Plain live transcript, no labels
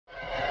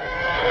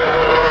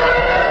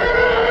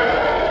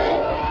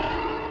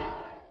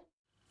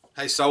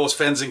Hey Star Wars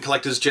fans and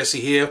collectors,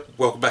 Jesse here.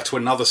 Welcome back to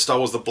another Star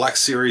Wars The Black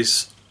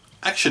Series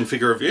action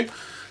figure review.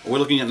 We're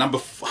looking at number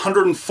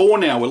 104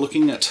 now. We're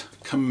looking at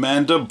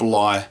Commander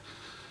Bly.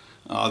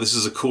 This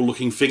is a cool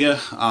looking figure.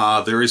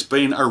 There has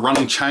been a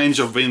running change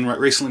I've been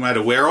recently made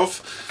aware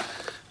of.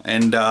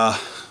 And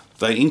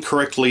they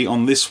incorrectly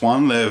on this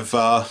one, they've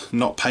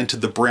not painted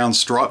the brown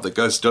stripe that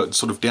goes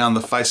sort of down the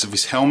face of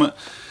his helmet.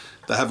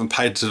 They haven't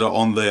painted it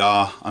on the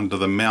under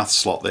the mouth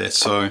slot there.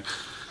 So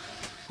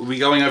we'll be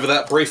going over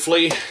that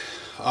briefly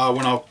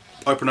when I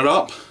open it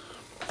up.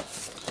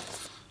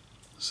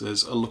 So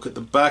there's a look at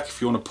the back.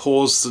 If you want to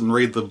pause and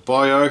read the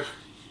bio, you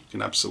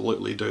can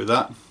absolutely do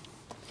that.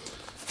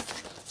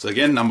 So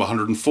again, number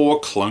 104,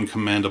 Clone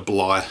Commander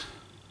Bly.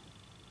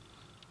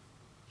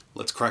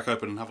 Let's crack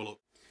open and have a look.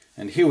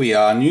 And here we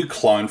are, new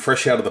clone,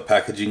 fresh out of the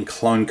packaging,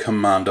 Clone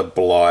Commander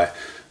Bly.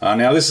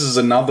 Now this is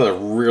another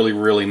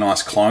really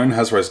nice clone.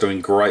 Hasbro's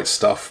doing great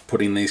stuff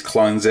putting these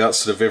clones out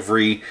sort of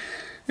every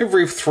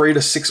 3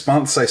 to 6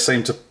 months. They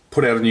seem to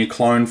put out a new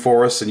clone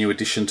for us, a new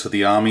addition to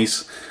the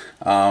armies,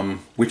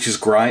 which is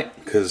great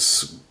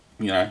because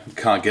you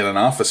can't get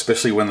enough,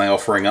 especially when they're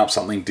offering up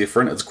something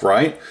different. It's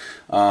great.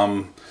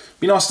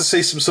 Be nice to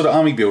see some sort of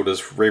army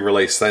builders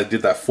re-released. They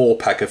did that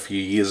 4-pack a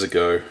few years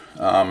ago.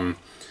 It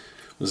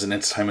was an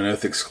Entertainment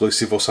Earth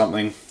exclusive or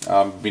something.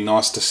 Be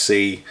nice to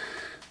see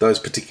those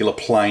particular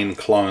plain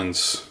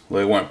clones.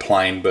 Well, they weren't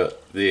plain,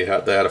 but they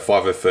had a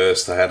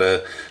 501st. They had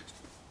a,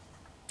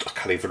 I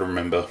can't even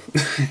remember.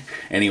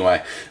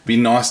 Anyway, be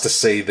nice to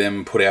see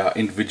them put out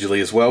individually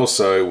as well.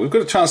 So we've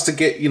got a chance to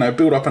get,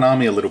 build up an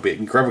army a little bit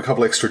and grab a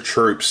couple extra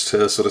troops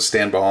to sort of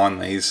stand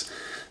behind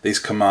these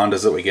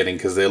commanders that we're getting,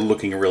 because they're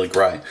looking really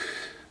great.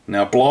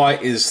 Now Bly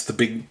is the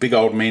big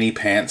old meanie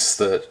pants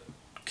that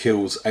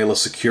kills Aayla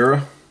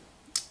Secura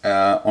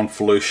on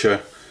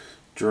Felucia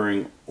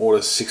during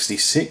Order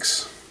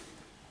 66.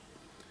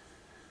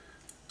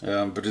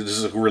 But it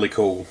is a really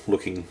cool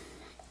looking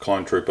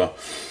clone trooper.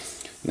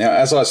 Now,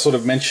 as I sort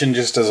of mentioned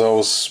just as I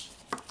was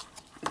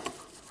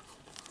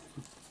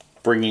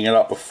bringing it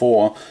up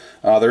before,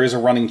 there is a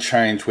running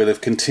change where they've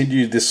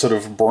continued this sort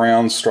of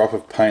brown stripe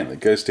of paint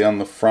that goes down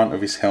the front of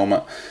his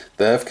helmet.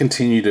 They have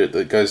continued it,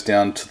 that goes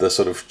down to the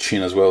sort of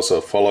chin as well, so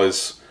it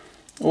follows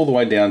all the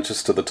way down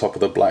just to the top of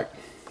the black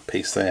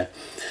piece there.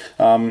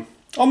 I'm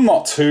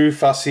not too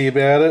fussy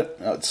about it.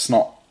 It's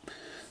not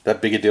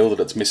that big a deal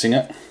that it's missing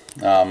it.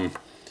 I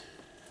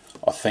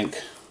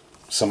think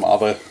some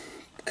other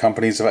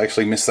companies have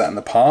actually missed that in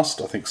the past.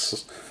 I think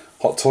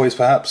Hot Toys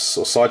perhaps,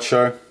 or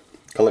Sideshow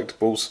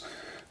Collectibles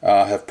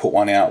have put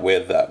one out where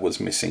that was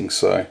missing.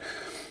 So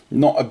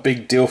not a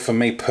big deal for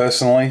me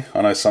personally.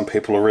 I know some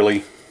people are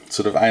really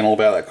sort of anal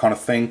about that kind of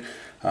thing.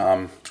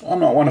 I'm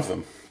not one of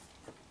them.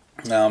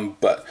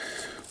 But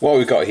what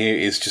we've got here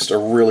is just a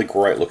really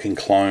great looking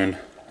clone.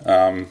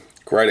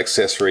 Great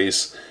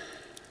accessories.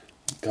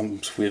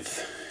 Comes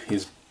with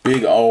his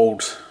big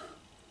old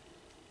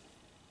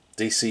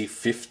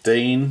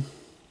DC-15.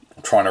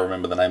 I'm trying to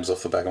remember the names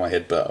off the back of my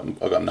head, but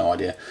I've got no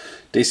idea.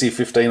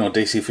 DC-15 or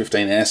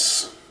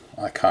DC-15S,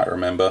 I can't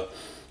remember.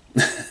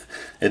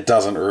 It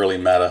doesn't really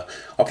matter.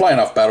 I play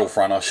enough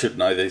Battlefront, I should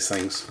know these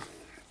things.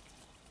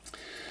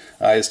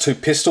 There's 2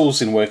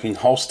 pistols in working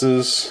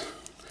holsters.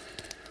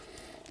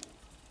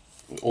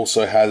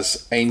 Also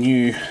has a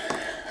new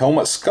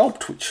helmet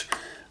sculpt, which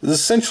is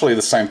essentially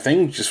the same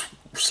thing, just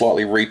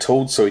slightly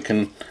retooled so we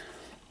can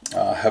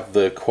have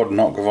the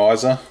quad-knock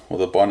visor, or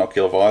the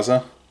binocular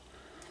visor,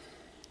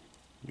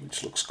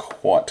 which looks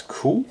quite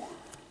cool.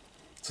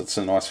 So it's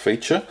a nice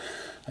feature.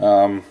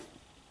 And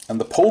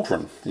the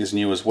pauldron is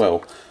new as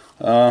well.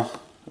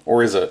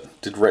 Or is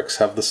it? Did Rex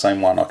have the same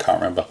one? I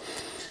can't remember.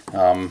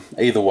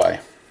 Either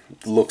way,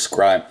 it looks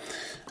great.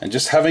 And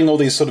just having all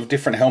these sort of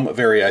different helmet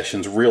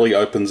variations really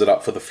opens it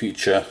up for the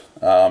future.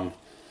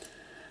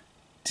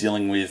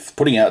 Dealing with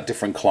putting out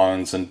different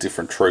clones and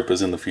different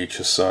troopers in the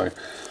future. So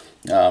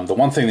the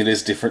one thing that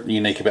is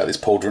unique about this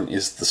pauldron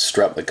is the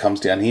strap that comes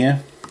down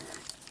here.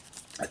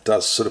 It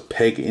does sort of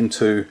peg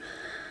into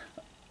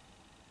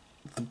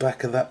the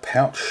back of that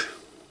pouch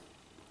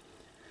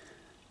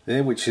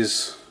there, which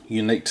is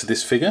unique to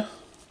this figure.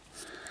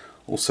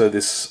 Also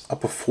this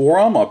upper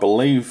forearm, I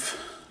believe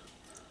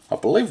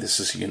this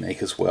is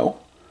unique as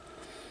well.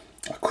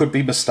 I could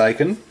be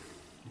mistaken.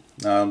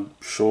 I'm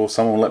sure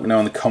someone will let me know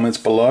in the comments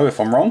below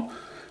if I'm wrong.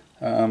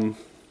 But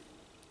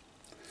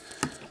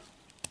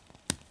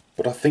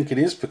I think it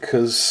is,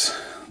 because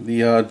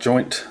the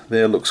joint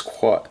there looks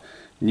quite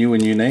new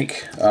and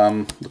unique.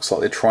 Looks like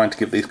they're trying to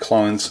give these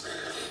clones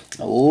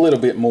a little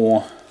bit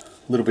more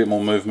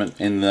movement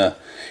in the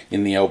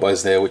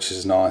elbows there, which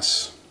is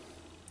nice.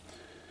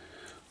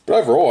 But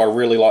overall, I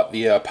really like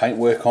the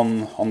paintwork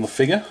on the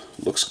figure.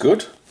 It looks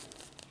good.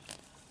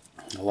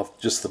 I love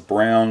just the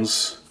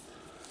browns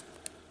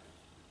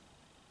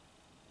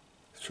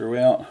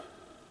throughout.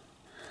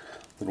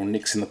 Little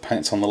nicks in the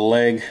paints on the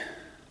leg.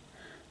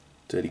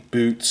 Dirty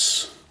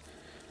boots.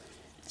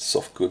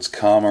 Soft goods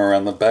karma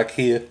around the back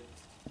here.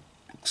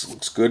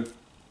 Looks good.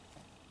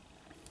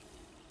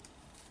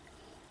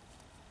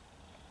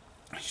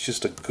 It's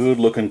just a good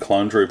looking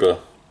clone trooper.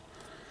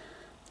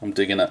 I'm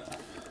digging it.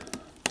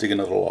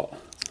 Digging it a lot.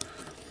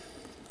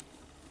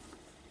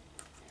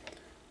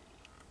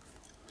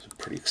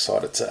 Pretty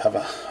excited to have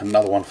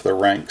another one for the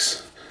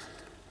ranks.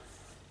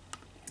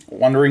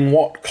 Wondering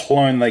what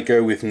clone they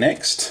go with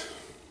next.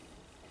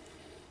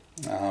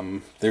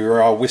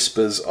 There are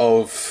whispers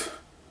of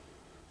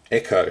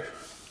Echo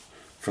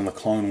from the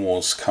Clone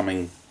Wars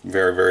coming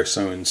very, very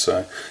soon,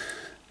 so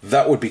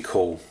that would be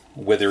cool.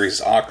 Whether he's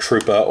ARC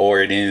Trooper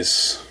or it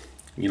is,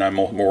 you know,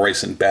 more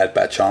recent Bad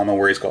Batch armor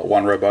where he's got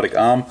one robotic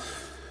arm.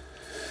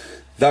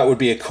 That would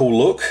be a cool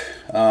look.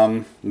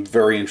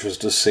 Very interested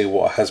to see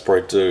what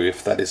Hasbro do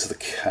if that is the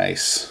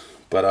case.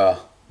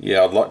 But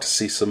yeah, I'd like to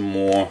see some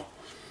more.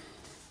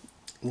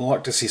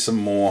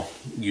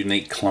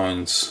 Unique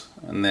clones,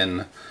 and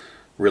then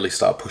really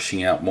start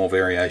pushing out more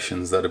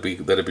variations. That'd be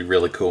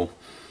really cool.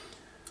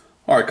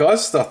 All right,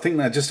 guys. I think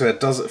that just about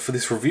does it for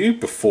this review.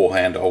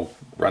 Beforehand, I'll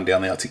run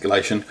down the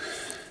articulation.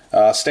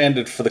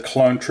 Standard for the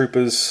Clone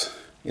Troopers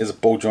is a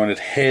ball jointed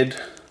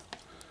head.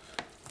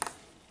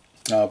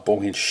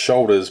 Ball hinge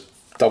shoulders,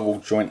 double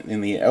joint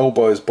in the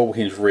elbows, ball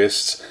hinge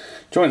wrists,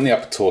 joint in the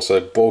upper torso,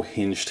 ball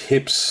hinged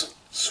hips,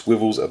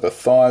 swivels at the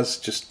thighs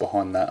just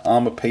behind that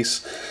armor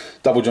piece,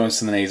 double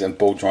joints in the knees, and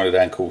ball jointed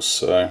ankles.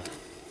 So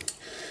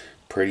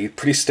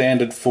pretty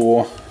standard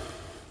for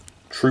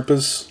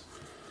troopers,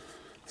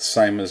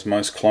 same as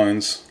most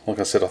clones. Like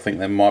I said, I think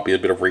there might be a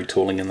bit of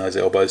retooling in those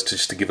elbows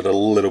just to give it a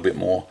little bit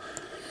more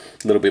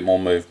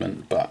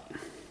movement, but.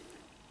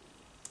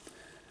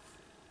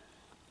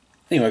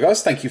 Anyway,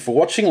 guys, thank you for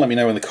watching. Let me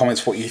know in the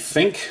comments what you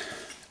think,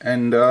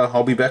 and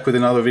I'll be back with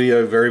another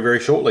video very, very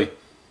shortly.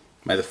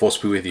 May the Force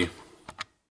be with you.